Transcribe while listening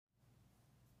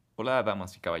Hola,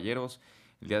 damas y caballeros.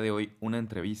 El día de hoy una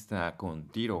entrevista con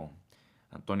Tiro.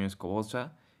 Antonio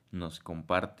Escobosa nos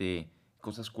comparte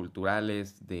cosas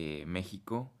culturales de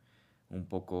México, un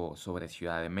poco sobre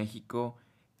Ciudad de México,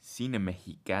 cine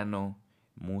mexicano,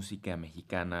 música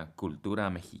mexicana, cultura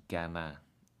mexicana,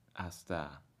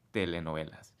 hasta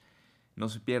telenovelas. No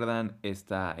se pierdan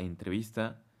esta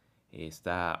entrevista,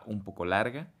 está un poco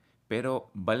larga,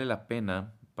 pero vale la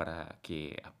pena para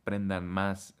que aprendan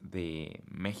más de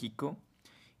México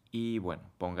y bueno,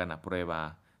 pongan a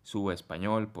prueba su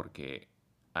español porque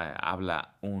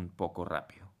habla un poco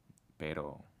rápido,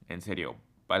 pero en serio,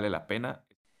 vale la pena.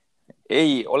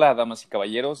 Hey, hola damas y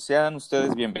caballeros, sean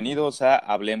ustedes bienvenidos a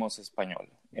Hablemos Español.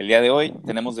 El día de hoy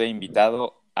tenemos de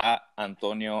invitado a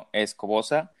Antonio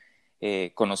Escobosa,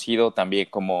 conocido también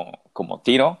como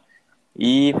Tiro.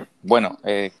 Y bueno,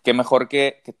 qué mejor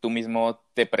que tú mismo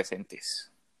te presentes.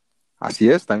 Así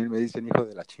es, también me dicen hijo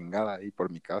de la chingada ahí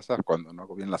por mi casa cuando no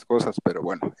hago bien las cosas, pero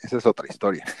bueno, esa es otra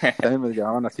historia. También me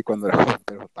llamaban así cuando era joven,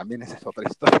 pero también esa es otra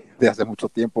historia de hace mucho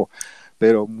tiempo.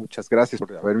 Pero muchas gracias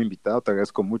por haberme invitado, te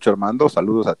agradezco mucho, Armando.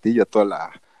 Saludos a ti y a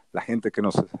toda la gente que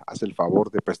nos hace el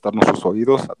favor de prestarnos sus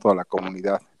oídos, a toda la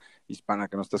comunidad hispana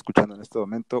que nos está escuchando en este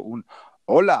momento. Un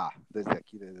hola desde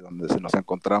aquí, desde donde se nos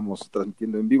encontramos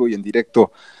transmitiendo en vivo y en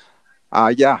directo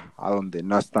allá, a donde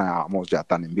no estamos ya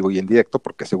tan en vivo y en directo,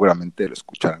 porque seguramente lo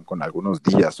escucharán con algunos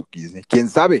días o quién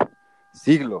sabe,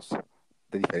 siglos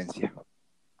de diferencia.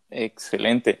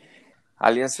 Excelente.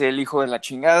 Alias el hijo de la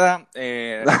chingada.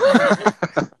 Era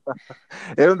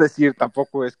un decir,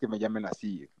 tampoco es que me llamen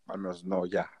así, al menos no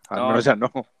ya, al No, menos ya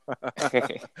no.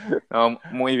 no,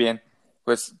 muy bien.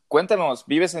 Pues cuéntanos,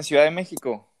 ¿vives en Ciudad de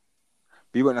México?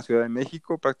 Vivo en la Ciudad de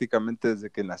México prácticamente desde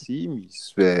que nací.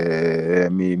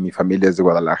 Mi familia es de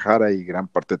Guadalajara y gran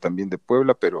parte también de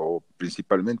Puebla, pero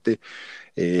principalmente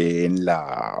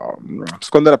pues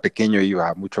cuando era pequeño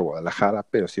iba mucho a Guadalajara,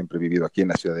 pero siempre he vivido aquí en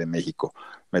la Ciudad de México.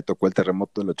 Me tocó el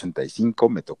terremoto del 85,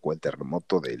 me tocó el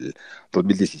terremoto del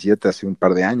 2017, hace un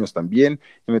par de años también,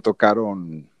 y me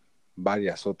tocaron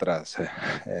varias otras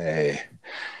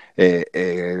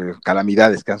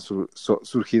calamidades que han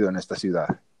surgido en esta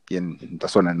ciudad y en la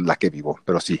zona en la que vivo.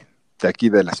 Pero sí, de aquí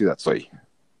de la ciudad soy.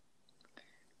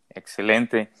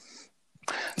 Excelente.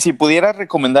 Si pudieras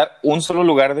recomendar un solo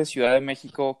lugar de Ciudad de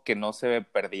México que no se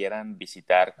perdieran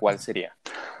visitar, ¿cuál sería?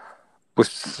 Pues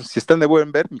si están de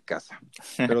buen ver, mi casa.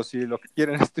 Pero si lo que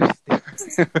quieren es triste,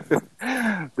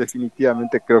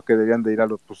 definitivamente creo que deberían de ir a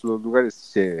los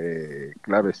lugares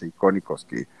claves e icónicos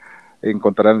que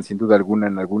encontrarán sin duda alguna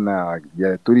en alguna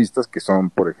guía de turistas, que son,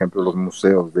 por ejemplo, los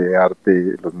museos de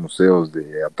arte, los museos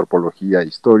de antropología,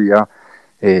 historia,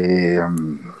 eh,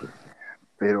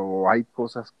 pero hay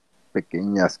cosas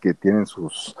pequeñas que tienen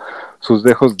sus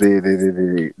dejos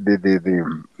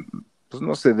pues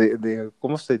no sé,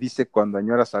 ¿cómo se dice cuando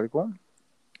añoras algo?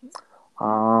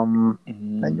 Um,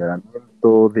 Mm,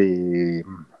 Añoramiento de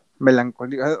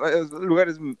melancolía,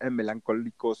 lugares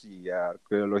melancólicos y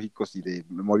arqueológicos y de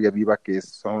memoria viva que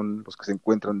son los que se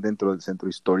encuentran dentro del centro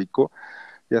histórico.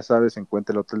 Ya sabes, se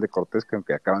encuentra el Hotel de Cortés, que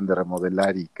aunque acaban de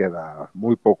remodelar y queda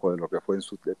muy poco de lo que fue en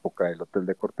su época el Hotel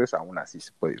de Cortés, aún así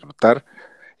se puede disfrutar.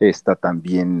 Está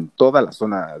también toda la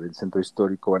zona del centro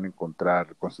histórico, van a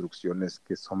encontrar construcciones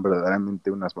que son verdaderamente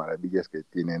unas maravillas que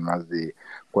tienen más de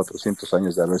 400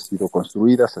 años de haber sido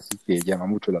construidas, así que llama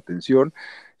mucho la atención.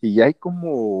 Y hay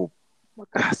como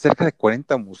cerca de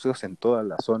 40 museos en toda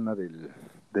la zona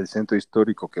del centro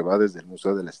histórico, que va desde el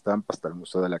Museo de la Estampa hasta el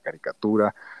Museo de la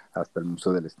Caricatura, hasta el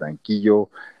Museo del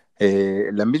Estanquillo.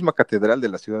 La misma Catedral de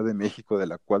la Ciudad de México, de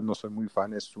la cual no soy muy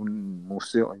fan, es un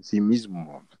museo en sí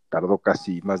mismo. Tardó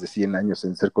casi más de 100 años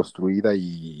en ser construida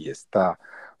y está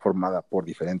formada por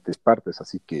diferentes partes,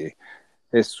 así que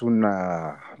es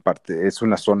una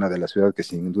zona de la ciudad que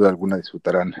sin duda alguna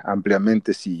disfrutarán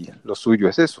ampliamente si lo suyo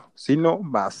es eso. Si no,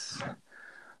 más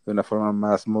de una forma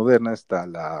más moderna está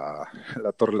la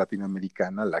torre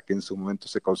latinoamericana, la que en su momento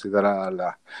se considera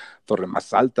la torre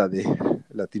más alta de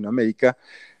Latinoamérica,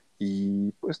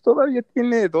 y pues todavía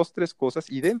tiene dos, tres cosas,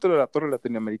 y dentro de la torre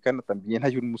latinoamericana también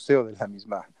hay un museo de la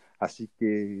misma, así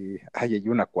que hay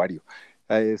un acuario.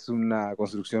 Es una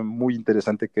construcción muy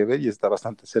interesante que ver y está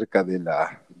bastante cerca de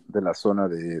la zona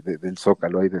del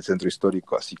Zócalo y del centro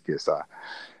histórico, así que esa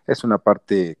es una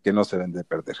parte que no se deben de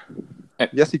perder. eh,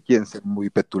 Ya si quieren ser muy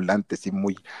petulantes y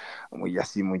muy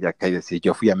así, muy acá y decir,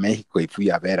 yo fui a México y fui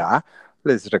a ver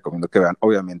les recomiendo que vean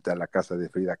obviamente a la casa de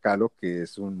Frida Kahlo, que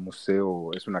es un museo,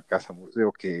 es una casa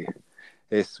museo que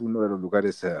es uno de los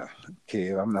lugares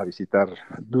que van a visitar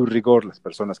du rigor las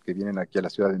personas que vienen aquí a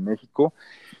la Ciudad de México.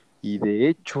 Y de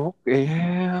hecho,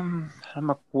 no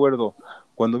me acuerdo,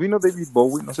 Cuando vino David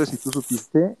Bowie, no sé si tú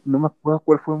supiste, no me acuerdo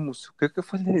cuál fue el museo, creo que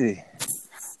fue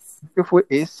creo que fue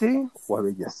ese o a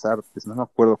Bellas Artes, no me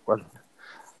acuerdo cuál.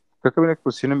 Creo que había una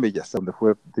exposición en Bellas Artes donde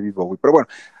fue David Bowie, pero bueno,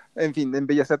 en fin, en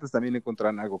Bellas Artes también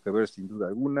encontrarán algo que ver sin duda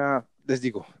alguna. Les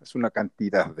digo, es una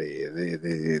cantidad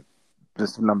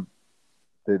es una,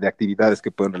 de actividades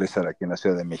que pueden realizar aquí en la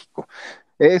Ciudad de México.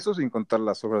 Eso sin contar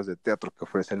las obras de teatro que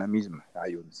ofrecen la misma.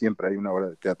 Siempre hay una obra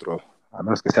de teatro, a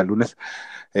menos que sea lunes,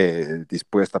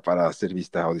 dispuesta para ser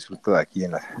vista o disfrutada aquí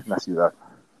en la ciudad.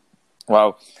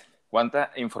 Wow,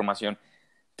 cuánta información.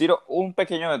 Tiro, un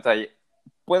pequeño detalle.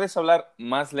 Puedes hablar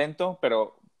más lento,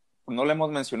 pero no lo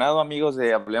hemos mencionado, amigos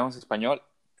de Hablemos Español,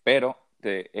 pero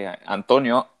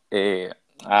Antonio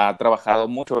ha trabajado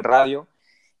mucho en radio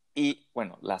y,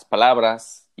 bueno, las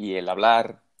palabras y el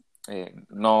hablar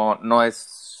no es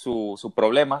su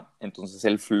problema, entonces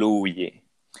él fluye.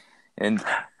 En-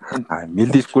 en- Ay, mil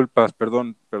disculpas,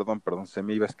 perdón, se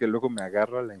me iba, es que luego me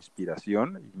agarra la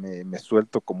inspiración y me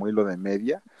suelto como hilo de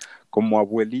media, como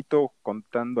abuelito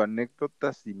contando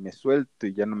anécdotas y me suelto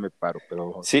y ya no me paro,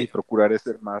 pero sí sí, procuraré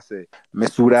ser más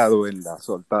mesurado en la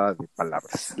soltada de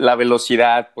palabras. la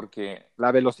velocidad, porque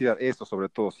La velocidad, eso sobre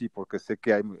todo, sí, porque sé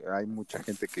que hay mucha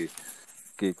gente que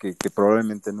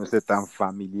probablemente no esté tan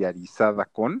familiarizada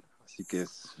con, así que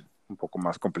es un poco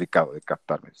más complicado de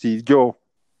captarme. Si yo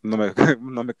no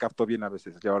me capto bien a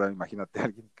veces, y ahora imagínate a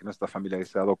alguien que no está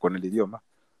familiarizado con el idioma.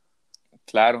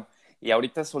 claro, y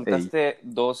ahorita Ey. soltaste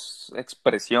dos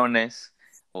expresiones,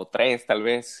 o tres tal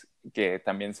vez, que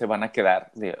también se van a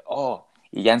quedar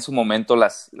y ya en su momento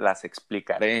las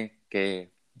explicaré,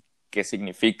 qué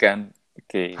significan,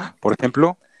 que Por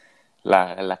ejemplo,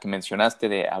 la que mencionaste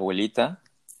de abuelita,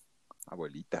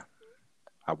 abuelita,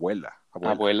 abuela.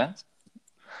 abuela,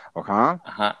 Ajá.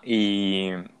 ajá,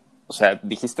 y, o sea,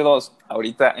 dijiste dos,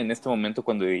 ahorita en este momento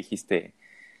cuando dijiste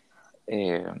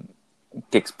eh,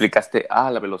 que explicaste,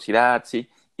 la velocidad, sí,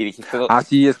 y dijiste dos, Ah,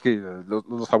 sí, es que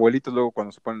los abuelitos luego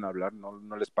cuando se ponen a hablar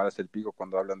no les parece el pico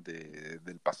cuando hablan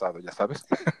del pasado, ya sabes.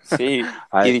 sí,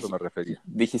 A y eso me refería.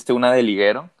 dijiste una de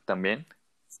liguero también,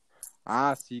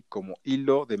 Ah, sí, como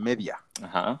hilo de media.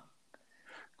 ajá,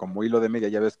 Como hilo de media,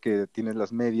 ya ves que tienes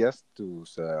las medias,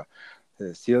 tus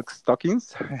silk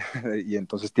stockings, y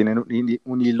entonces tienen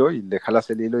un hilo y le jalas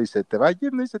el hilo y se te va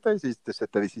yendo y se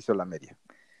te deshizo la media.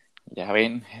 ya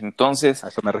ven, entonces, A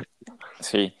eso me refiero.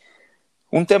 sí,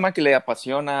 un tema que le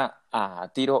apasiona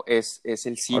a Tiro es el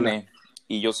Hola. cine.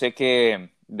 Y yo sé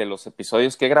que de los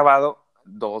episodios que he grabado,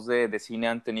 dos de cine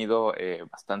han tenido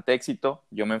bastante éxito.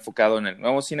 Yo me he enfocado en el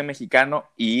nuevo cine mexicano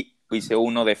y hice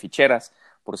uno de ficheras,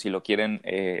 por si lo quieren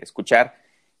escuchar.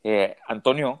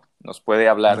 Antonio nos puede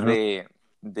hablar Ajá.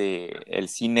 de el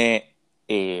cine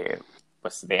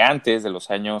pues de antes, de los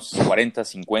años 40,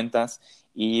 50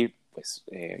 y pues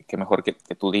qué mejor que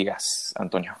tú digas,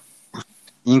 Antonio.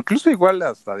 Incluso igual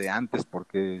hasta de antes,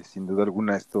 porque sin duda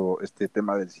alguna este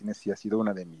tema del cine sí ha sido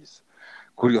una de mis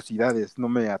curiosidades. No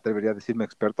me atrevería a decirme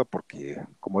experto porque,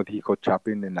 como dijo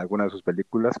Chaplin en alguna de sus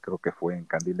películas, creo que fue en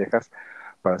Candilejas,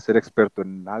 para ser experto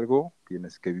en algo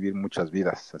tienes que vivir muchas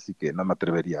vidas, así que no me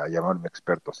atrevería a llamarme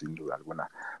experto sin duda alguna.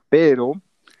 Pero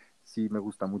sí me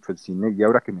gusta mucho el cine y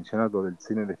ahora que mencionas lo del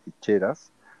cine de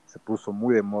ficheras, se puso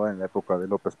muy de moda en la época de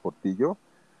López Portillo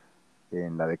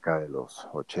en la década de los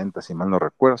 80, si mal no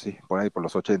recuerdo, sí, por ahí por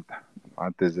los 80,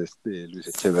 antes de Luis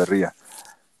Echeverría.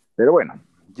 Pero bueno,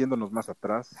 yéndonos más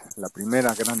atrás, la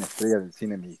primera gran estrella del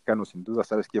cine mexicano, sin duda,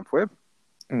 ¿sabes quién fue?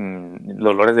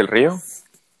 Dolores del Río.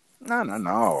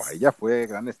 No, ella fue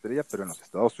gran estrella, pero en los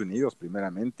Estados Unidos,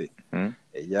 primeramente. Mm.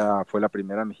 Ella fue la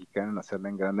primera mexicana en hacerla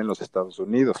en grande en los Estados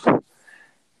Unidos.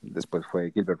 Después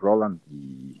fue Gilbert Roland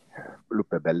y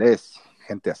Lupe Vélez,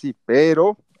 gente así.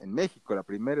 Pero en México, la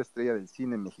primera estrella del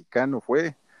cine mexicano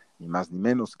fue ni más ni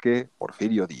menos que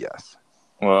Porfirio Díaz.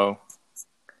 Wow.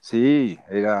 Sí,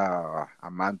 era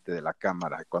amante de la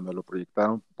cámara. Cuando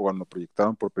proyectaron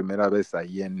por primera vez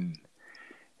ahí en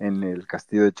el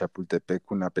Castillo de Chapultepec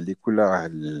una película,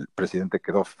 el presidente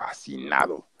quedó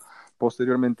fascinado.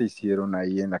 Posteriormente hicieron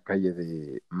ahí en la calle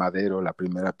de Madero la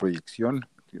primera proyección,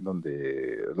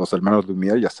 donde los hermanos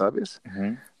Lumière, ya sabes,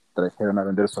 Uh-huh. trajeron a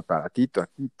vender su aparatito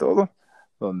aquí y todo,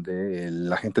 donde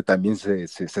la gente también se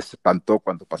espantó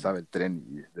cuando pasaba el tren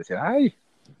y decía, ¡ay!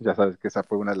 Ya sabes que esa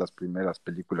fue una de las primeras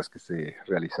películas que se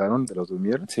realizaron de los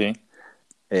Lumière, Sí.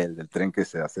 el del tren que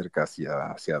se acerca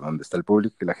hacia donde está el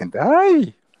público y la gente,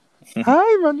 ¡ay!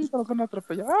 ¡Ay, manito, nos van a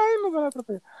atropellar! ¡Ay, nos van a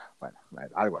atropellar! Bueno,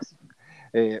 algo así.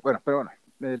 Pero bueno,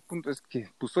 el punto es que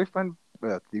pues soy fan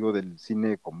digo, del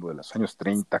cine como de los años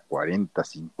 30, 40,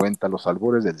 50, los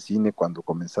albores del cine, cuando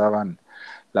comenzaban.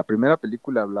 La primera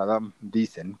película hablada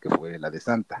dicen que fue la de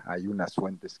Santa. Hay unas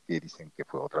fuentes que dicen que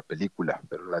fue otra película,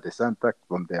 pero la de Santa,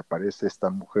 donde aparece esta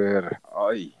mujer,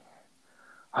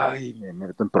 me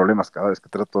meto en problemas cada vez que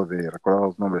trato de recordar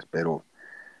los nombres, pero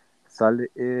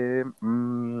sale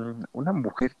una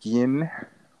mujer quien,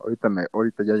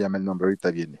 ahorita ya llamé el nombre,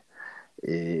 ahorita viene.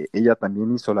 Ella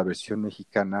también hizo la versión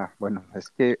mexicana. Bueno, es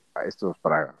que esto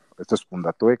es un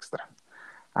dato extra.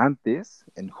 Antes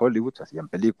en Hollywood se hacían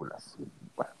películas,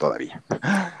 bueno, todavía,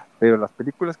 pero las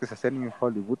películas que se hacían en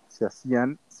Hollywood se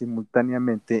hacían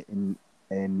simultáneamente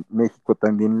en México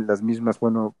también las mismas,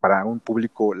 bueno, para un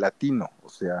público latino. O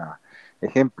sea,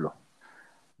 ejemplo,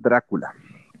 Drácula.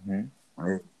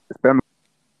 Ujú. Espérame.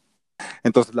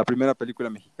 Entonces, la primera película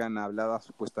mexicana hablada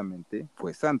supuestamente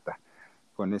fue Santa,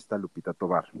 con esta Lupita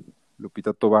Tovar.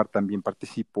 Lupita Tovar también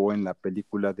participó en la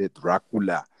película de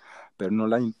Drácula, pero no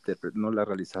la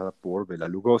realizada por Bela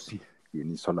Lugosi, quien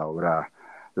hizo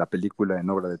la película en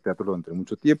obra de teatro durante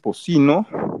mucho tiempo, sino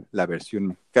la versión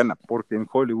mexicana, porque en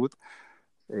Hollywood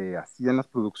hacían las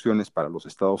producciones para los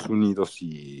Estados Unidos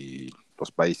y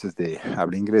los países de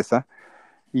habla inglesa,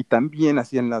 y también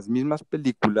hacían las mismas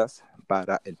películas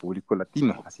para el público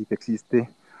latino. Así que existe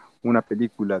una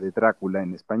película de Drácula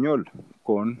en español,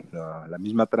 con la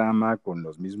misma trama, con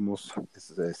los mismos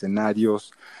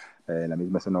escenarios, la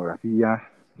misma escenografía,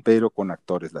 pero con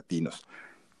actores latinos.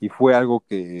 Y fue algo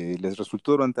que les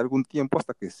resultó durante algún tiempo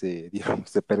hasta que se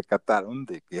percataron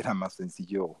de que era más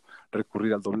sencillo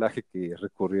recurrir al doblaje que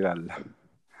recurrir a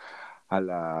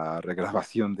la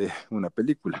regrabación de una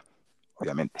película,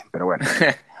 obviamente. Pero bueno,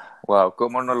 Wow,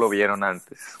 ¿cómo no lo vieron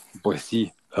antes? pues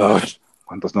sí, ¡ay!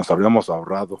 ¿Cuántos nos habríamos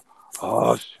ahorrado?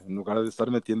 ¡Ay! En lugar de estar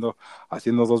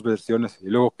haciendo dos versiones, y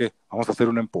luego qué, vamos a hacer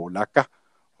una en polaca,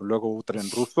 luego otra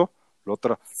en ruso,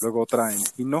 luego otra en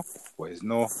chino, pues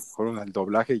no, con el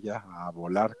doblaje ya a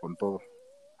volar con todo.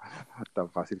 Tan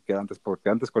fácil que antes, porque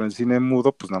antes con el cine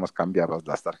mudo, pues nada más cambiabas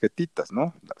las tarjetitas,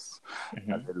 ¿no?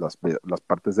 Ujú. Las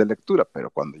partes de lectura, pero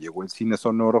cuando llegó el cine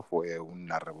sonoro fue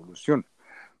una revolución.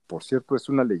 Por cierto, es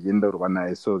una leyenda urbana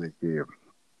eso de que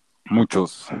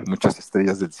muchas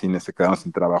estrellas del cine se quedaron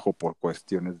sin trabajo por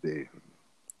cuestiones De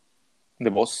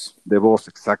voz. de voz.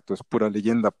 Exacto, es pura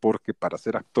leyenda, porque para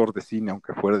ser actor de cine,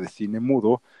 aunque fuera de cine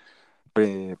mudo,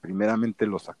 primeramente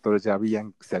los actores se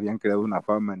habían creado una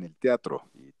fama en el teatro,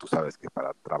 y tú sabes que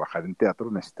para trabajar en teatro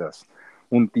necesitas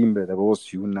un timbre de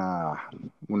voz y una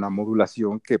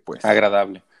modulación que pues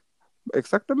Agradable.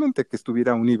 exactamente, que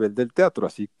estuviera a un nivel del teatro.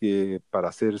 Así que para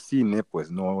hacer cine pues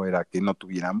no era que no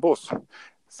tuvieran voz,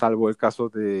 salvo el caso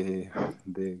de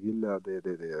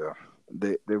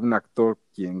un actor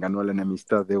quien ganó la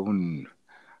enemistad de un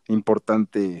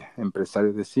importante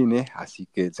empresario de cine, así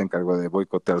que él se encargó de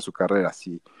boicotear su carrera.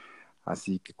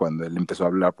 Así que cuando él empezó a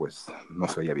hablar, pues no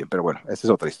se oía bien. Pero bueno, esa es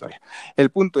otra historia. El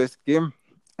punto es que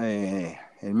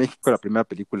en México la primera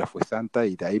película fue Santa,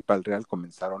 y de ahí para el Real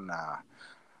comenzaron a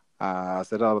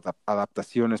hacer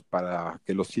adaptaciones para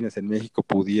que los cines en México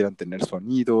pudieran tener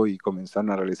sonido, y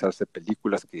comenzaron a realizarse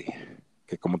películas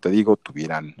que como te digo,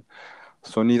 tuvieran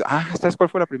sonido. Ah, ¿sabes cuál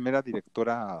fue la primera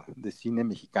directora de cine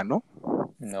mexicano?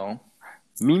 No.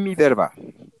 Mimi Derba.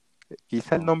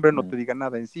 Quizá el nombre no Mm. te diga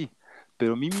nada en sí,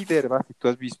 pero Mimi Derba, si tú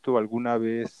has visto alguna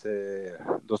vez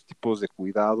Dos tipos de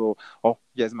cuidado,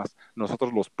 ya es más,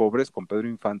 Nosotros los pobres con Pedro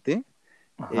Infante,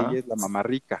 ella Ajá. es la mamá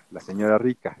rica, la señora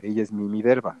rica, ella es Mimi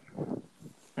Derba.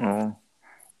 Oh.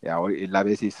 Ya, hoy la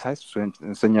ves y ¿sabes?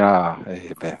 Enseña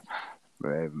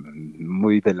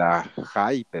muy de la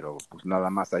high, pero pues nada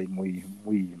más ahí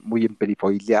muy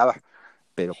emperifoileada,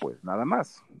 pero pues nada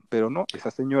más. Pero no, esa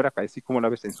señora, así como la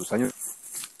ves en sus años,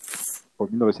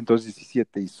 por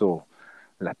 1917 hizo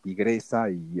La Tigresa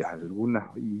y ya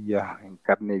en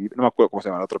carne viva, no me acuerdo cómo se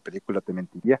llama la otra película, te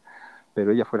mentiría,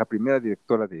 pero ella fue la primera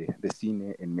directora de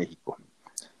cine en México.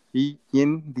 Y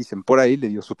quien, dicen por ahí, le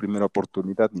dio su primera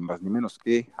oportunidad, ni más ni menos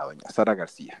que a doña Sara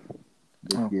García,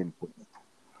 de Oh. quien pues,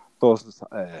 todos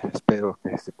espero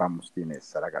que sepamos quién es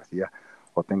Sara García,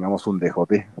 o tengamos un dejo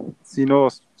de. Si no,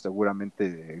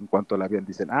 seguramente en cuanto la vean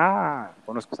dicen,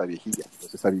 conozco a esa viejilla.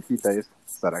 Pues esa viejita es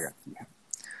Sara García.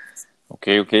 Ok,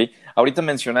 ok. Ahorita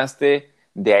mencionaste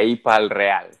de ahí para el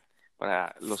real.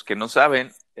 Para los que no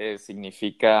saben,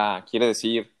 quiere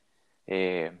decir,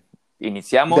 eh, De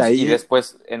iniciamos y ahí,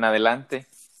 después en adelante.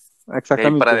 De ahí para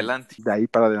Exactamente, adelante. de ahí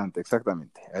para adelante,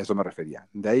 exactamente, a eso me refería.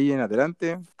 De ahí en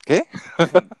adelante, ¿qué?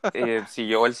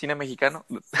 Siguió el cine mexicano.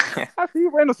 Ah, sí,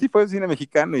 bueno, sí fue el cine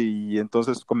mexicano y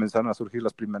entonces comenzaron a surgir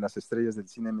las primeras estrellas del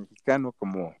cine mexicano,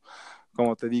 como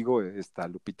te digo, está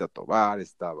Lupita Tovar,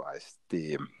 estaba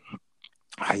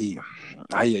ay,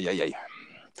 ay.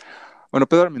 Bueno,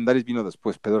 Pedro Armendáriz vino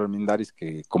después, Pedro Armendáriz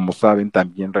que como saben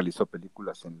también realizó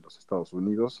películas en los Estados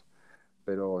Unidos,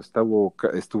 pero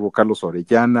estuvo Carlos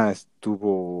Orellana,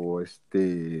 estuvo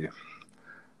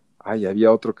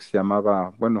había otro que se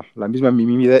llamaba, bueno, la misma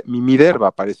Mimi Derba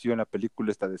apareció en la película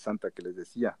esta de Santa que les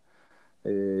decía.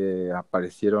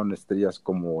 Aparecieron estrellas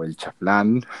como el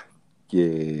Chaflán,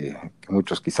 que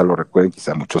muchos quizá lo recuerden,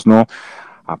 quizá muchos no.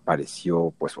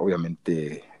 Apareció, pues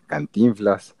obviamente,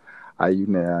 Cantinflas. Hay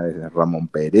una Ramón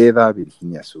Pereda,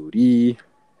 Virginia Surí,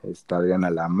 está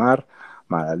Adriana Lamar,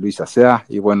 Mara Luisa Sea,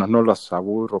 y bueno, no los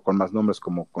aburro con más nombres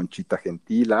como Conchita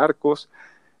Gentil, Arcos,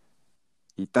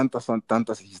 y son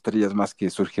tantas estrellas más que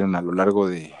surgieron a lo largo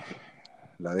de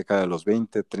la década de los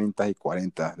 20, 30 y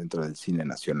 40 dentro del cine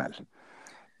nacional.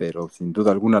 Pero sin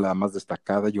duda alguna la más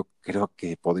destacada, yo creo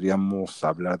que podríamos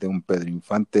hablar de un Pedro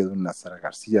Infante, de una Sara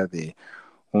García, de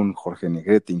un Jorge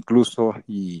Negrete incluso,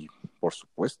 y por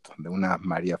supuesto, de una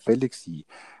María Félix, y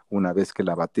una vez que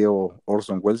la bateó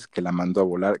Orson Welles, que la mandó a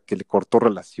volar, que le cortó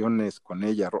relaciones con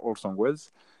ella, Orson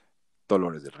Welles,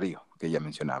 Dolores del Río, que ya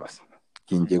mencionabas,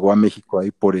 quien llegó a México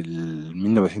ahí por el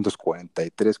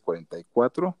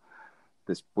 1943-44,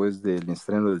 después del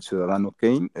estreno del Ciudadano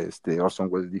Kane, Orson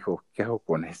Welles dijo, ¿qué hago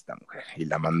con esta mujer? Y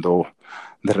la mandó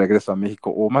de regreso a México,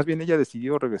 o más bien ella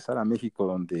decidió regresar a México,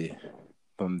 donde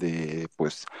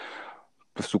pues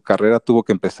su carrera tuvo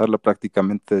que empezarla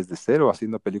prácticamente desde cero,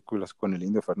 haciendo películas con el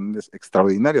Indio Fernández,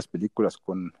 extraordinarias películas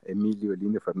con Emilio el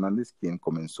Indio Fernández, quien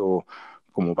comenzó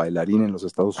como bailarín en los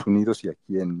Estados Unidos y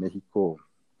aquí en México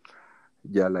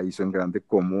ya la hizo en grande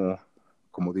como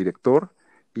director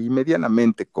y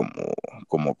medianamente como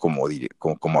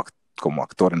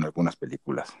actor en algunas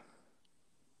películas.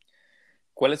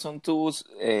 ¿Cuáles son tus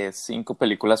 5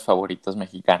 películas favoritas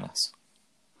mexicanas?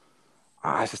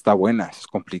 Ah, esa está buena, eso es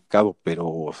complicado,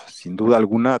 pero sin duda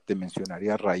alguna te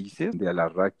mencionaría Raíces de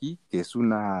Alarraqui, que es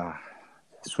una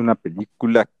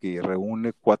película que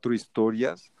reúne 4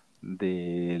 historias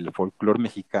del folclore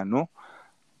mexicano.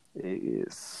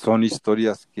 Son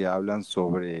historias que hablan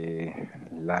sobre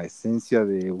la esencia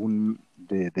de-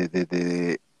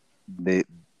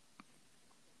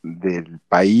 del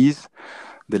país,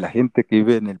 de la gente que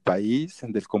vive en el país,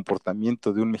 del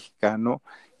comportamiento de un mexicano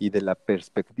y de la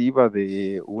perspectiva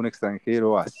de un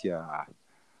extranjero hacia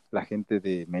la gente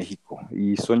de México.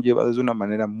 Y son llevadas de una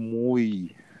manera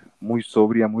muy, muy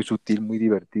sobria, muy sutil, muy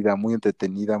divertida, muy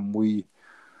entretenida, muy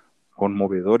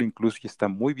conmovedora incluso, y está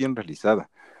muy bien realizada.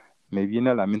 Me viene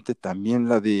a la mente también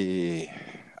la de,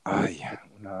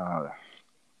 una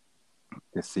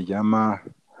que se llama,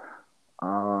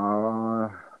 ah,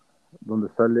 donde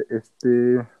sale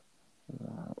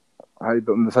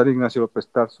donde sale Ignacio López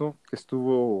Tarso, que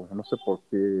estuvo, no sé por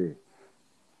qué,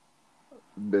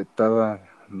 vetada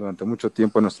durante mucho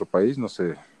tiempo en nuestro país, no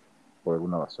sé, por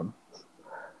alguna razón.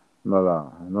 No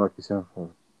la quisieron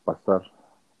pasar.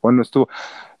 Bueno,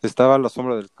 estaba La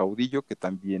sombra del caudillo, que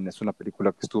también es una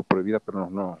película que estuvo prohibida, pero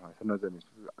no, esa no es de mis.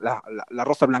 La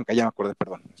Rosa Blanca, ya me acordé,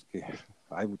 perdón, es que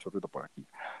hay mucho ruido por aquí.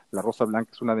 La Rosa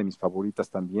Blanca es una de mis favoritas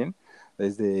también,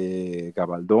 es de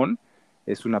Gabaldón.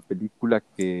 Es una película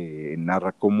que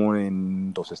narra cómo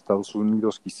en los Estados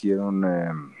Unidos quisieron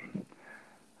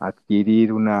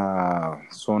adquirir una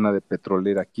zona de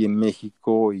petrolera aquí en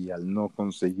México, y al no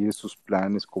conseguir sus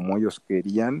planes como ellos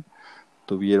querían,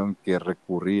 tuvieron que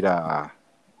recurrir a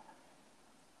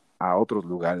otros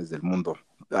lugares del mundo.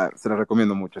 Se la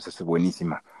recomiendo mucho, esa es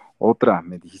buenísima. Otra,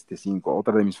 me dijiste 5,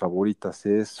 otra de mis favoritas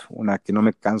es una que no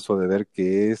me canso de ver,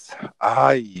 que es,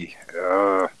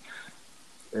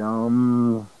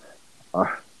 um,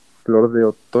 ah, Flor de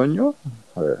Otoño.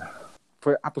 A ver,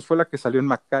 pues fue la que salió en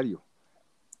Macario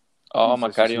y Oh,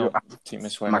 se suicidó. Macario, sí me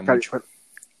suena Macario, mucho.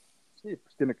 sí,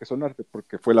 pues tiene que sonarte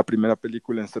porque fue la primera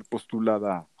película en ser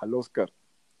postulada al Oscar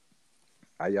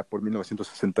allá por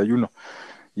 1961.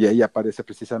 Y ahí aparece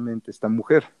precisamente esta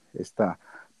mujer, esta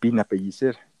Pina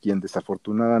Pellicer, quien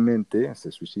desafortunadamente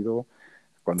se suicidó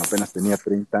cuando apenas tenía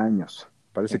 30 años.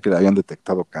 Parece que le habían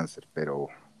detectado cáncer, pero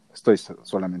estoy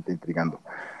solamente intrigando.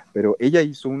 Pero ella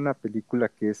hizo una película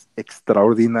que es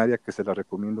extraordinaria, que se la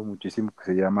recomiendo muchísimo, que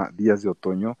se llama Días de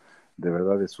Otoño. De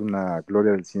verdad es una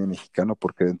gloria del cine mexicano,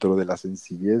 porque dentro de la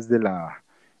sencillez de la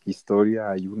historia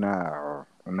hay una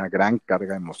gran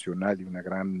carga emocional y una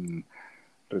gran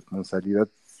responsabilidad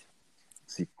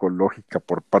psicológica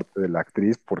por parte de la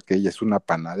actriz, porque ella es una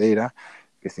panadera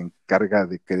que se encarga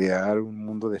de crear un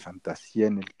mundo de fantasía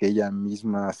en el que ella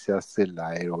misma se hace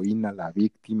la heroína, la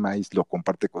víctima, y lo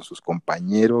comparte con sus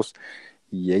compañeros,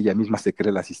 y ella misma se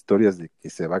cree las historias de que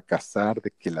se va a casar,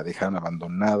 de que la dejaron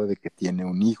abandonada, de que tiene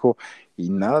un hijo, y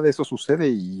nada de eso sucede,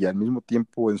 y al mismo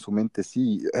tiempo en su mente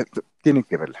sí, tienen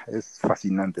que verla, es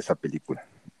fascinante esa película,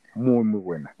 muy, muy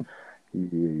buena.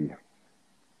 Y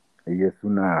es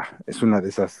una de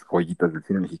esas joyitas del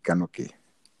cine mexicano que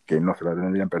no se la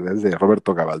deberían perder, es de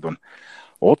Roberto Gabaldón.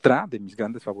 Otra de mis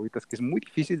grandes favoritas, que es muy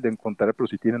difícil de encontrar, pero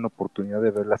si tienen oportunidad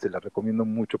de verla, se la recomiendo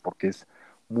mucho porque es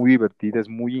muy divertida, es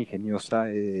muy ingeniosa,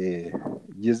 y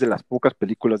es de las pocas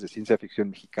películas de ciencia ficción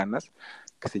mexicanas,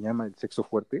 que se llama El Sexo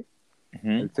Fuerte. Ujú.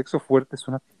 El Sexo Fuerte es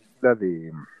una película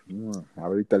de,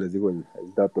 ahorita les digo el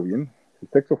dato bien, El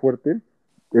Sexo Fuerte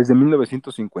es de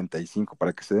 1955,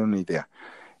 para que se den una idea.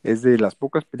 Es de las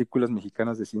pocas películas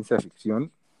mexicanas de ciencia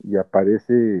ficción y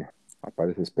esperen,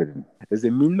 es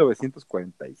de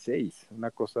 1946, una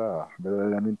cosa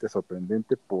verdaderamente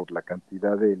sorprendente por la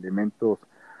cantidad de elementos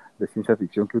de ciencia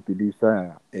ficción que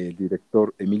utiliza el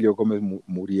director Emilio Gómez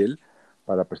Muriel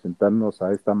para presentarnos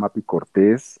a esta Mapi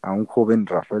Cortés, a un joven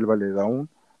Rafael Valedón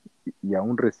y a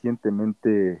un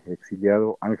recientemente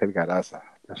exiliado Ángel Garaza,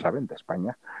 ya saben, de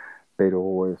España,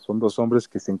 pero son dos hombres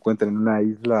que se encuentran en una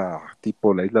isla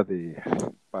tipo la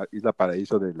Isla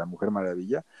Paraíso de la Mujer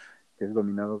Maravilla, que es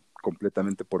dominado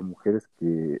completamente por mujeres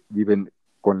que viven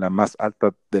con la más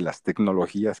alta de las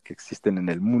tecnologías que existen en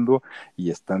el mundo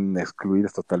y están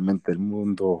excluidas totalmente del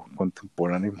mundo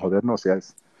contemporáneo y moderno. O sea,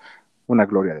 es una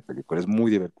gloria de película, es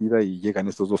muy divertida y llegan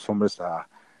estos dos hombres a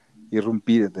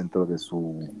irrumpir dentro de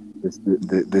su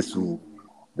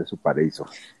paraíso.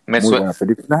 Me, Muy sue- buena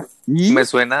película. Me Y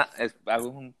suena, hago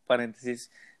un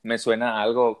paréntesis, me suena a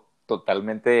algo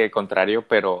totalmente contrario,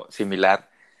 pero similar.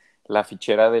 La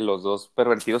fichera de los dos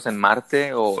pervertidos en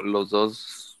Marte o los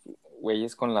dos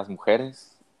güeyes con las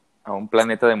mujeres a un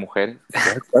planeta de mujeres.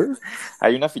 ¿cuál?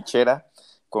 Hay una fichera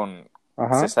con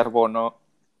Ajá. César Bono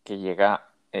que llega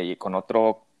con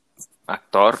otro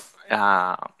actor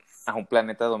a un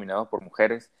planeta dominado por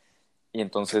mujeres y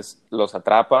entonces los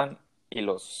atrapan y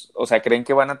o sea, creen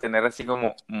que van a tener así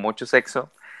como mucho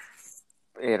sexo,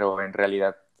 pero en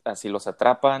realidad así los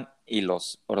atrapan y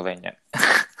los ordeñan.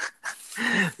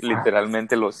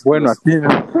 literalmente Bueno, aquí no.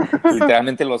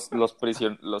 literalmente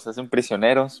los hacen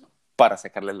prisioneros para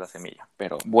sacarles la semilla.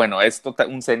 Pero bueno, es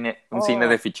un cine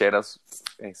de Oh. ficheras,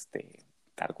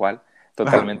 tal cual,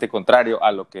 totalmente contrario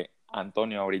a lo que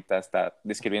Antonio ahorita está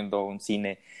describiendo, un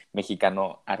cine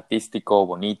mexicano artístico,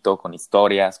 bonito, con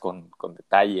historias, con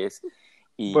detalles.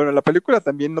 Y Bueno, la película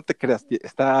también, no te creas,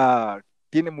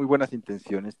 tiene muy buenas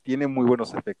intenciones, tiene muy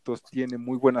buenos efectos, tiene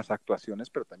muy buenas actuaciones,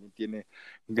 pero también tiene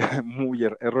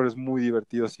errores muy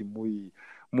divertidos y muy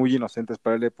inocentes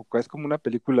para la época. Es como una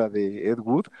película de Ed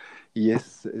Wood y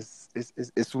es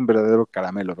un verdadero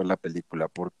caramelo ver la película,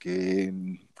 porque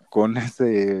con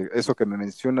eso que me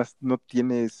mencionas, no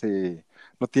tiene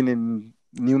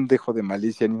ni un dejo de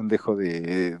malicia, ni un dejo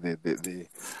de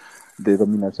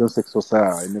dominación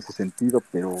sexosa en ese sentido,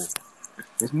 pero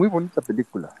es muy bonita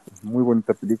película, muy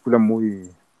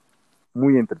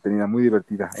entretenida, muy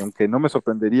divertida, aunque no me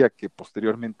sorprendería que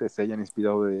posteriormente se hayan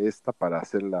inspirado de esta para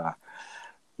hacer la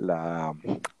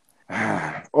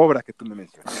obra que tú me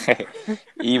mencionas.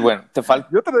 y bueno, Y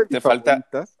otra de mis te falta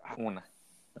favoritas, una.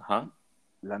 Ajá.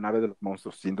 La nave de los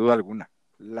monstruos, sin duda alguna.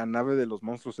 La nave de los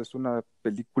monstruos es una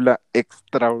película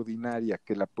extraordinaria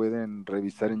que la pueden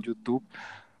revisar en YouTube.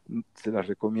 Se las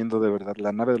recomiendo de verdad.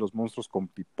 La nave de los monstruos con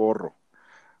Piporro,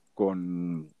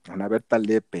 con Ana Berta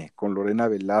Lepe, con Lorena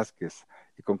Velázquez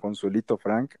y con Consuelito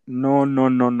Frank, no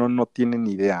tienen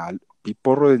idea.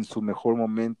 Piporro en su mejor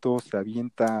momento se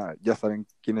avienta, ya saben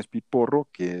quién es Piporro,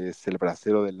 que es el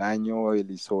bracero del año,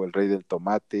 él hizo El Rey del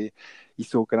Tomate,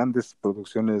 hizo grandes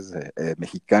producciones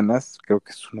mexicanas, creo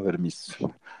que es uno de mis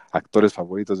actores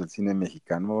favoritos del cine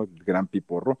mexicano, el gran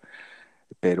Piporro,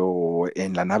 pero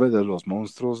en La nave de los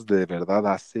monstruos de verdad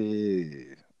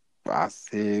hace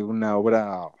una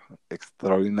obra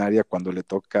extraordinaria cuando le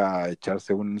toca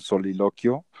echarse un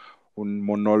soliloquio, un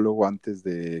monólogo antes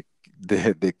de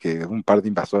que un par de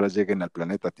invasoras lleguen al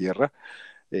planeta Tierra.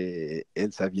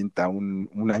 Él se avienta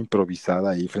una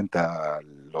improvisada ahí frente a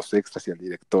los extras y al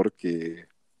director que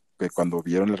cuando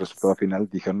vieron el resultado final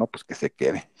dijeron, no, pues que se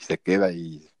quede, y se queda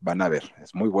y van a ver,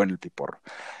 es muy bueno el Piporro.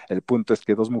 El punto es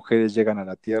que dos mujeres llegan a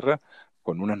la Tierra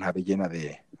con una nave llena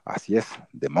así es,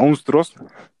 de monstruos,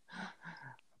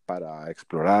 para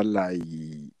explorarla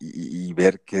y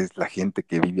ver qué es la gente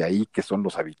que vive ahí, qué son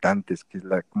los habitantes,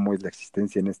 cómo es la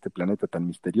existencia en este planeta tan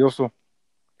misterioso.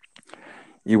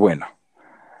 Y bueno,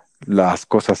 las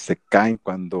cosas se caen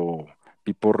cuando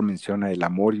Pipor menciona el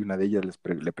amor y una de ellas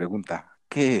le pregunta,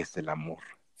 ¿qué es el amor?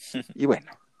 Y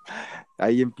bueno,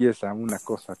 ahí empieza una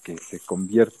cosa que se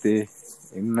convierte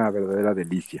en una verdadera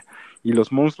delicia. Y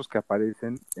los monstruos que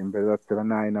aparecen, en verdad, te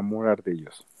van a enamorar de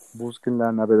ellos. Busquen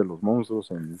la nave de los monstruos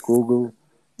en Google,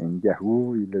 en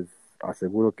Yahoo, y les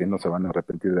aseguro que no se van a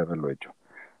arrepentir de haberlo hecho.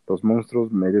 Los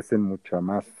monstruos merecen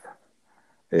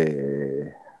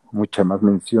eh, mucha más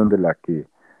mención de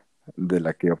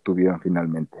la que obtuvieron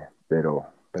finalmente. Pero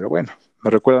bueno,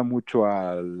 me recuerda mucho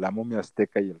a La momia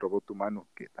azteca y el robot humano,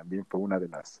 que también fue una de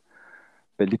las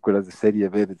películas de serie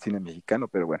B del cine mexicano,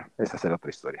 pero bueno, esa será otra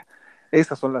historia.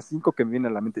 Esas son las 5 que me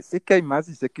vienen a la mente. Sé que hay más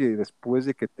y sé que después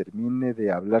de que termine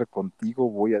de hablar contigo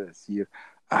voy a decir,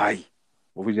 ay,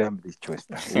 hubiera dicho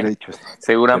esta,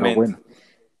 Seguramente.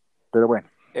 pero bueno,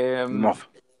 ni Em, modo.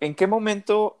 ¿En qué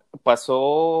momento pasó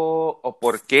o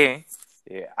por qué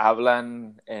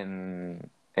hablan en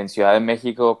Ciudad de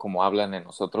México como hablan en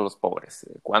Nosotros los Pobres?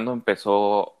 ¿Cuándo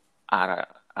empezó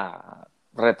a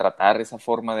retratar esa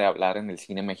forma de hablar en el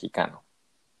cine mexicano?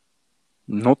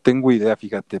 No tengo idea,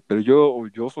 fíjate, pero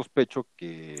yo sospecho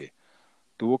que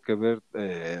tuvo que ver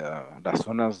las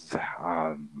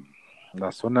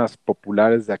zonas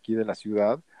populares de aquí de la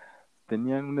ciudad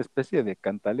tenían una especie de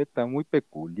cantaleta muy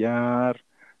peculiar,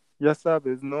 ya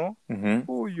sabes, ¿no? Ujú.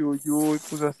 Uy, uy, uy,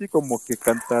 pues así como que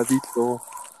cantadito,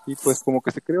 y pues como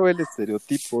que se creó el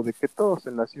estereotipo de que todos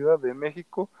en la Ciudad de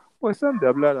México pues han de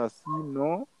hablar así,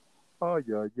 ¿no? Ay,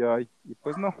 ay, ay, y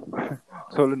pues no,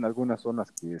 solo en algunas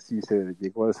zonas que sí se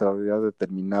llegó a desarrollar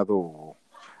determinado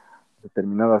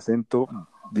acento,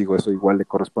 digo, eso igual le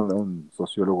corresponde a un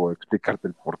sociólogo explicarte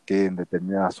el por qué en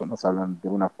determinadas zonas hablan de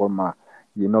una forma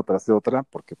y en otras de otra,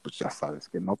 porque pues ya sabes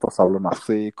que en otros hablan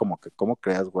así, como que, ¿cómo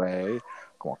crees, güey?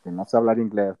 Como que no sé hablar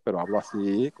inglés, pero hablo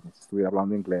así, como si estuviera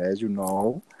hablando inglés,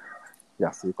 y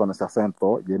así con ese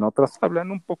acento, y en otras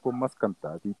hablan un poco más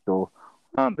cantadito.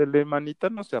 Ándele, manita,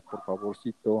 no sea por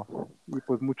favorcito. Y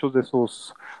pues muchos de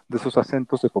esos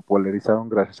acentos se popularizaron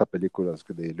gracias a películas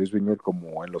de Luis Buñuel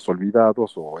como En Los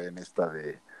Olvidados o en esta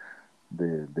de,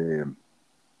 de,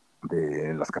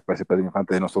 de las que aparece Pedro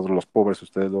Infante de Nosotros los Pobres,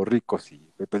 Ustedes los Ricos y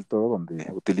Pepe el Toro, donde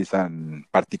utilizan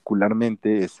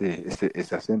particularmente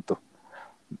ese acento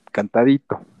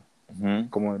cantadito, Ujú.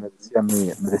 como me decía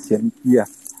mi tía.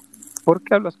 ¿Por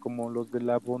qué hablas como los de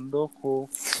La Bondojo?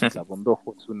 La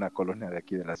Bondojo es una colonia de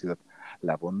aquí de la ciudad.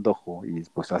 La Bondojo, y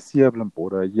pues así hablan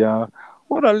por allá.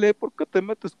 Órale, ¿por qué te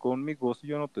metes conmigo si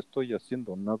yo no te estoy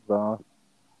haciendo nada?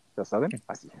 ¿Ya saben?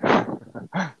 Así.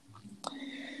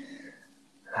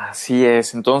 Así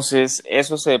es, entonces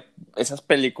esas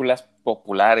películas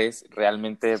populares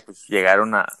realmente pues,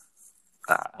 llegaron a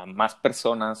más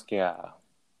personas que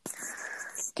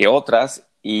otras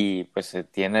y pues se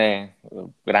tiene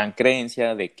gran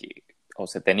creencia de que, o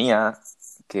se tenía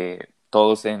que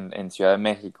todos en Ciudad de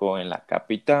México, en la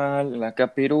capital, en la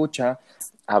capirucha,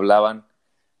 hablaban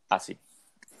así.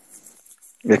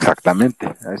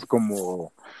 Exactamente. Es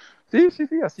como. Sí, sí,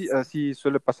 sí, así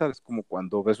suele pasar. Es como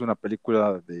cuando ves una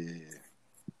película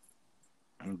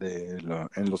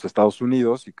en los Estados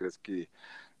Unidos y crees que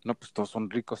no, pues todos son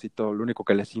ricos y todo, lo único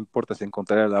que les importa es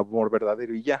encontrar el amor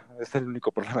verdadero y ya, es el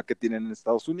único problema que tienen en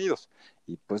Estados Unidos.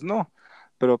 Y pues no,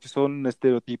 pero pues son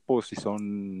estereotipos y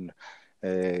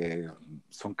eh,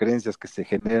 son creencias que se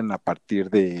generan a partir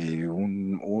de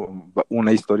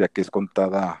una historia que es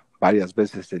contada varias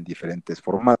veces en diferentes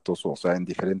formatos, o sea, en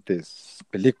diferentes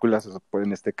películas,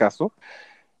 en este caso,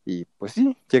 y pues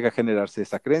sí, llega a generarse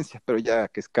esa creencia, pero ya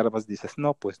que escarbas dices,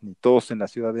 no, pues ni todos en la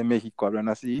Ciudad de México hablan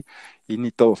así y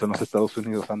ni todos en los Estados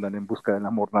Unidos andan en busca del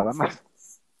amor nada más.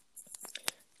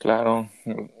 Claro,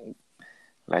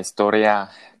 la historia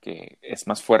que es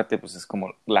más fuerte, pues es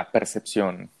como la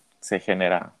percepción se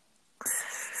genera.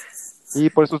 Y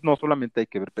por eso no solamente hay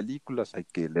que ver películas, hay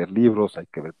que leer libros, hay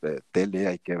que ver tele,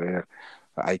 hay que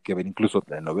ver incluso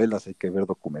telenovelas, hay que ver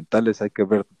documentales, hay que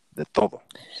ver de todo.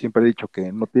 Siempre he dicho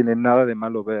que no tiene nada de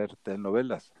malo ver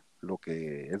telenovelas. Lo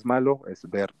que es malo es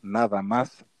ver nada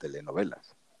más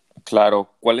telenovelas.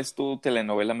 Claro, ¿cuál es tu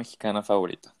telenovela mexicana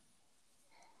favorita?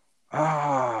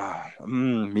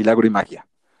 Milagro y Magia.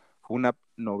 Fue una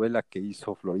novela que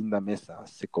hizo Florinda Mesa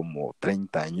hace como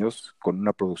 30 años con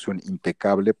una producción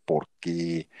impecable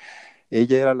porque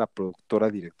ella era la productora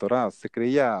directora, se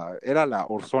creía, era la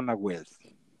Orson Welles.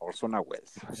 Orson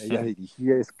Welles. Ella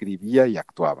dirigía, escribía y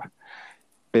actuaba.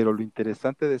 Pero lo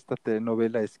interesante de esta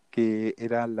telenovela es que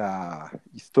era la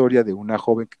historia de una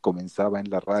joven que comenzaba en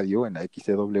la radio, en la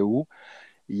XCW,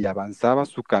 y avanzaba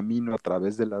su camino a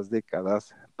través de las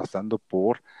décadas, pasando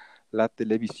por la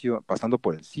televisión, pasando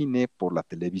por el cine, por la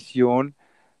televisión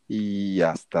y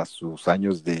hasta sus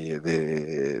años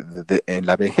en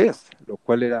la vejez, lo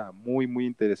cual era muy, muy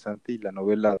interesante y la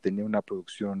novela tenía una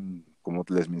producción, como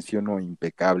les menciono,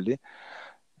 impecable.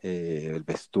 El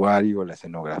vestuario, la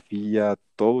escenografía,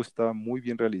 todo estaba muy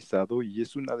bien realizado y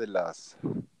es una de las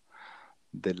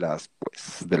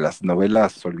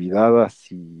novelas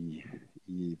olvidadas y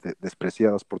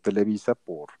despreciadas por Televisa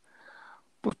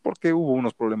pues porque hubo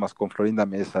unos problemas con Florinda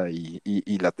Mesa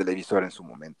y la televisora en su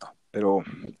momento. Pero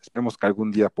esperemos que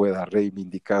algún día pueda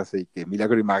reivindicarse y que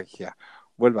Milagro y Magia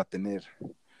vuelva a tener,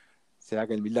 se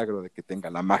haga el milagro de que tenga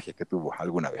la magia que tuvo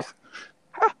alguna vez.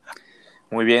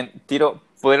 Muy bien, Tiro,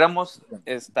 pudiéramos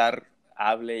estar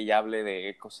hable y hable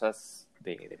de cosas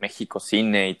de México,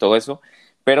 cine y todo eso,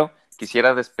 pero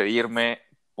quisiera despedirme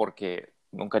porque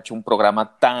nunca he hecho un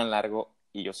programa tan largo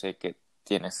y yo sé que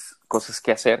tienes cosas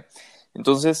que hacer.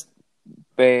 Entonces,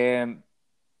 eh,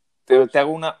 te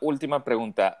hago una última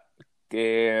pregunta.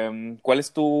 ¿Cuál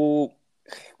es tu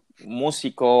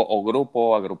músico o grupo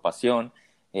o agrupación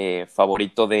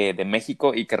favorito de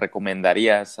México y que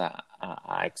recomendarías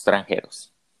a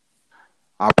extranjeros?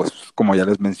 Pues como ya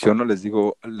les menciono,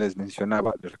 les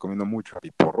mencionaba, les recomiendo mucho a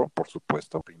Piporro, por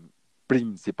supuesto,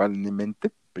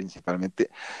 principalmente,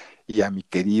 y a mi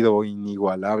querido,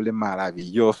 inigualable,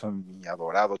 maravilloso, mi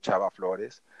adorado Chava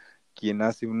Flores, quien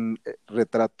hace un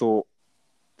retrato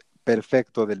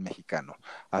perfecto del mexicano.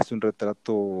 Hace un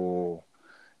retrato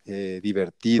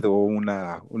divertido,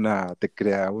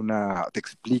 te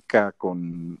explica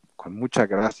con mucha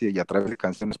gracia y a través de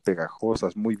canciones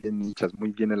pegajosas, muy bien hechas,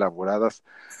 muy bien elaboradas,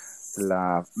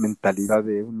 la mentalidad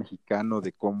de un mexicano,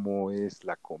 de cómo es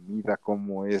la comida,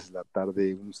 cómo es la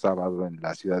tarde un sábado en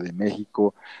la Ciudad de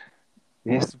México.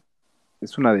 Es,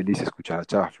 es una delicia escuchar a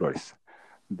Chava Flores.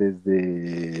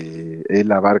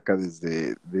 Él abarca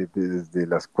desde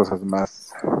las cosas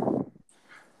más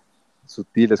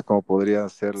sutiles como podría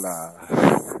ser la,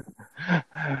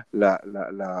 la,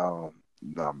 la,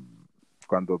 la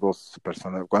cuando dos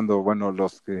personas, bueno,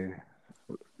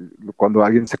 cuando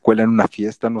alguien se cuela en una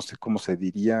fiesta, no sé cómo se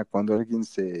diría, cuando alguien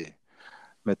se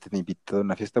mete de invitado a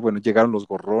una fiesta, bueno, llegaron los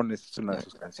gorrones, es una de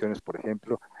sus canciones, por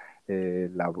ejemplo,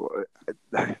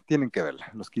 tienen que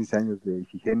verla, los 15 años de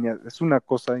Ifigenia, es una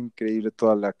cosa increíble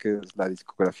toda la que es la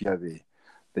discografía de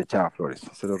Chava Flores,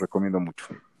 se lo recomiendo mucho.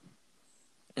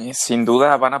 Sin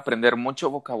duda van a aprender mucho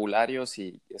vocabulario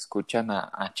si escuchan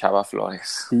a Chava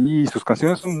Flores. Sí, sus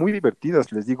canciones son muy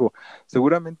divertidas, les digo.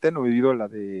 Seguramente han oído la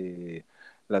del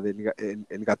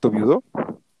el gato viudo.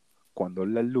 Cuando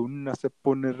la luna se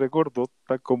pone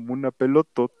regordota como una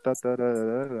pelotota.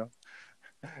 Tararara.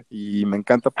 Y me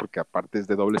encanta porque aparte es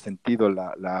de doble sentido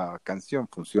la canción,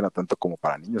 funciona tanto como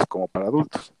para niños como para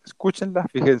adultos. Escúchenla,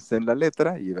 fíjense en la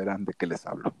letra y verán de qué les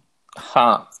hablo.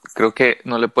 Ajá, creo que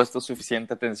no le he puesto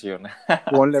suficiente atención.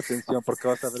 Ponle atención porque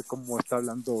vas a ver cómo está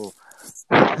hablando.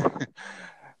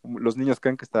 Los niños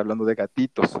creen que está hablando de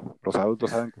gatitos, los adultos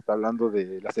saben que está hablando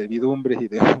de la servidumbre y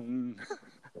de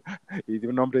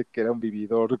un hombre que era un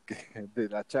vividor de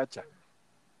la chacha.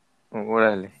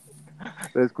 Órale.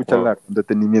 Escúchala Wow. con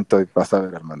detenimiento y vas a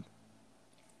ver, Armando.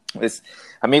 Pues,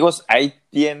 amigos, ahí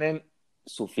tienen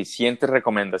suficientes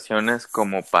recomendaciones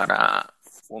como para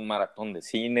un maratón de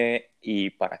cine y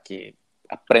para que Y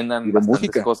aprendan de bastantes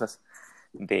música. cosas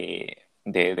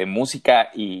de música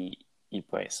y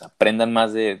pues aprendan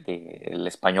más del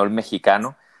español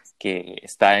mexicano que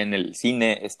está en el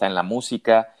cine, está en la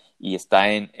música y está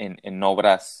en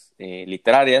obras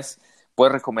literarias.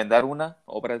 ¿Puedes recomendar una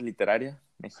obra literaria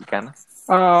mexicana?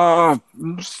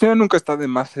 Sí, nunca está de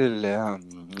más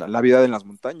la vida en las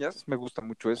montañas, me gusta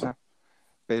mucho esa,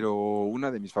 pero una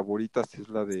de mis favoritas es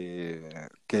la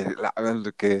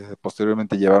que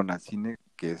posteriormente llevaron al cine,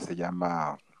 que se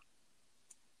llama,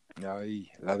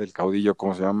 la del caudillo,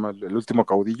 ¿cómo se llama? El último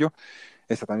caudillo,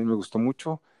 esa también me gustó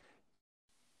mucho.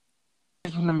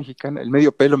 Hay una mexicana, el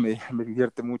medio pelo me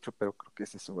divierte mucho, pero creo que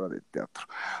esa es obra de teatro.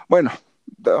 Bueno,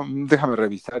 déjame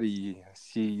revisar y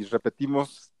si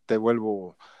repetimos, te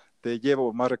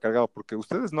llevo más recargado, porque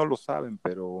ustedes no lo saben,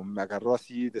 pero me agarró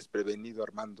así desprevenido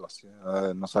Armando, así,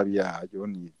 no sabía yo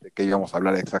ni de qué íbamos a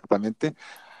hablar exactamente,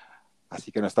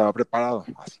 así que no estaba preparado,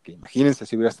 así que imagínense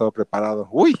si hubiera estado preparado.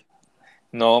 ¡Uy!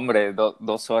 No, hombre,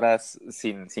 2 horas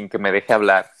sin que me deje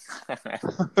hablar.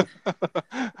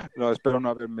 No, espero no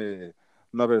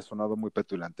haber sonado muy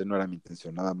petulante, no era mi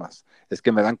intención, nada más. Es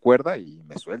que me dan cuerda y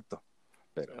me suelto,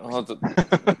 pero No, pues.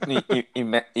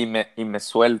 y me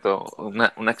suelto,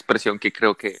 una expresión que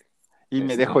creo que Y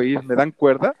me dejo este, ir, me dan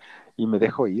cuerda y me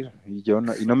dejo ir, y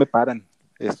no me paran,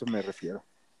 eso me refiero.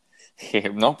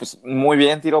 No, pues muy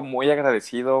bien, Tiro, muy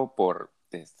agradecido por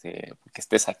que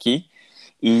estés aquí.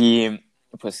 Y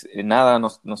pues nada,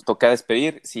 nos toca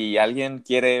despedir. Si alguien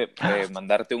quiere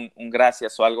mandarte un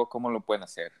gracias o algo, ¿cómo lo pueden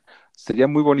hacer? Sería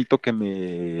muy bonito que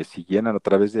me siguieran a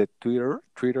través de Twitter.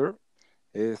 Twitter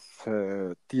es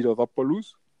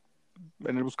Tirodopoulos.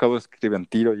 En el buscador escriben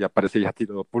Tiro y aparece ya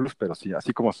Tirodopoulos, pero sí,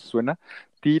 así como se suena,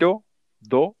 Tirodopoulos.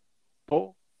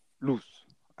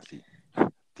 Así,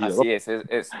 Así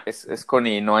Tirodopoulos. es con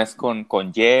I, no es con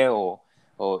Y o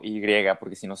Y,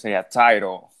 porque si no sería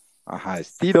Tyro. Ajá,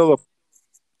 es Tirodopoulos.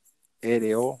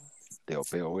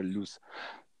 R-O-T-O-P-O-L-U-S.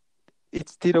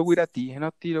 It's Tiro Wirati,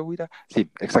 no Tiro Wira. Sí,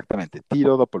 exactamente,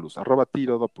 Tirodopoulos,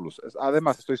 @Tirodopoulos.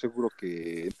 Además, estoy seguro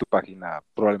que en tu página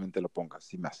probablemente lo pongas,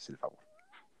 si me haces el favor.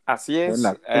 Así En es.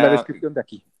 la descripción de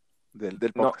aquí, del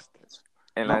No, podcast.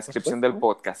 en la No, por descripción supuesto, del ¿no?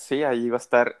 podcast. Sí, ahí va a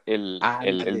estar el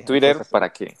Ándale, Twitter entonces,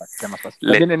 para que para que sea más fácil.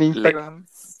 le, También en le, Instagram,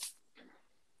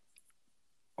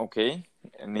 ok, en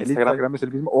el Instagram. Instagram es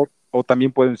el mismo, o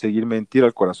también pueden seguirme en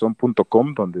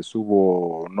tiroalcorazon.com, donde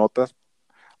subo notas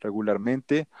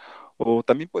regularmente, o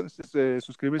también pueden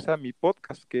suscribirse a mi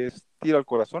podcast, que es Tiro al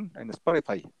Corazón, en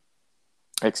Spotify.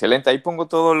 Excelente, ahí pongo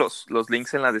todos los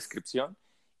links en la descripción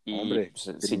y Hombre, pues,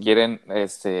 qué si lindo. quieren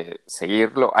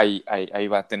seguirlo, ahí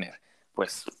va a tener.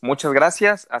 Pues muchas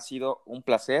gracias, ha sido un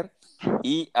placer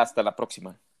y hasta la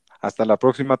próxima. Hasta la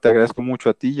próxima, te agradezco mucho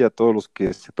a ti y a todos los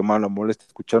que se tomaron la molestia de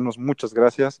escucharnos. Muchas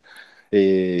gracias.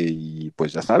 Y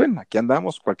pues ya saben, aquí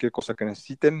andamos. Cualquier cosa que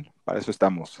necesiten, para eso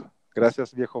estamos.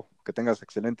 Gracias, viejo. Que tengas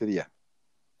excelente día.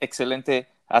 Excelente,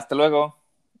 hasta luego,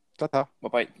 Chao, chao.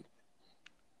 bye bye.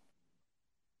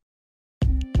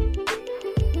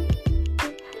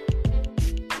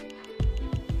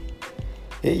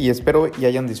 Y espero y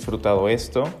hayan disfrutado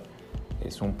esto.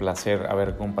 Es un placer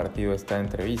haber compartido esta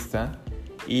entrevista.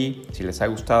 Y si les ha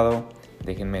gustado,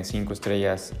 déjenme 5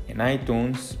 estrellas en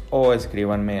iTunes o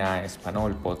escríbanme a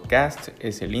Español Podcast,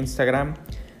 es el Instagram.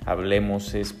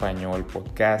 Hablemos Español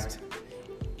Podcast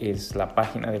es la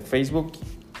página de Facebook.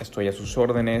 Estoy a sus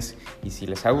órdenes. Y si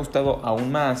les ha gustado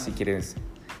aún más, si quieres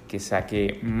que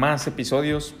saque más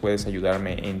episodios, puedes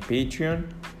ayudarme en Patreon,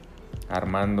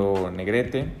 Armando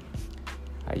Negrete.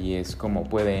 Ahí es como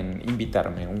pueden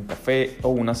invitarme un café o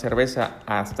una cerveza.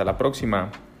 Hasta la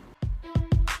próxima.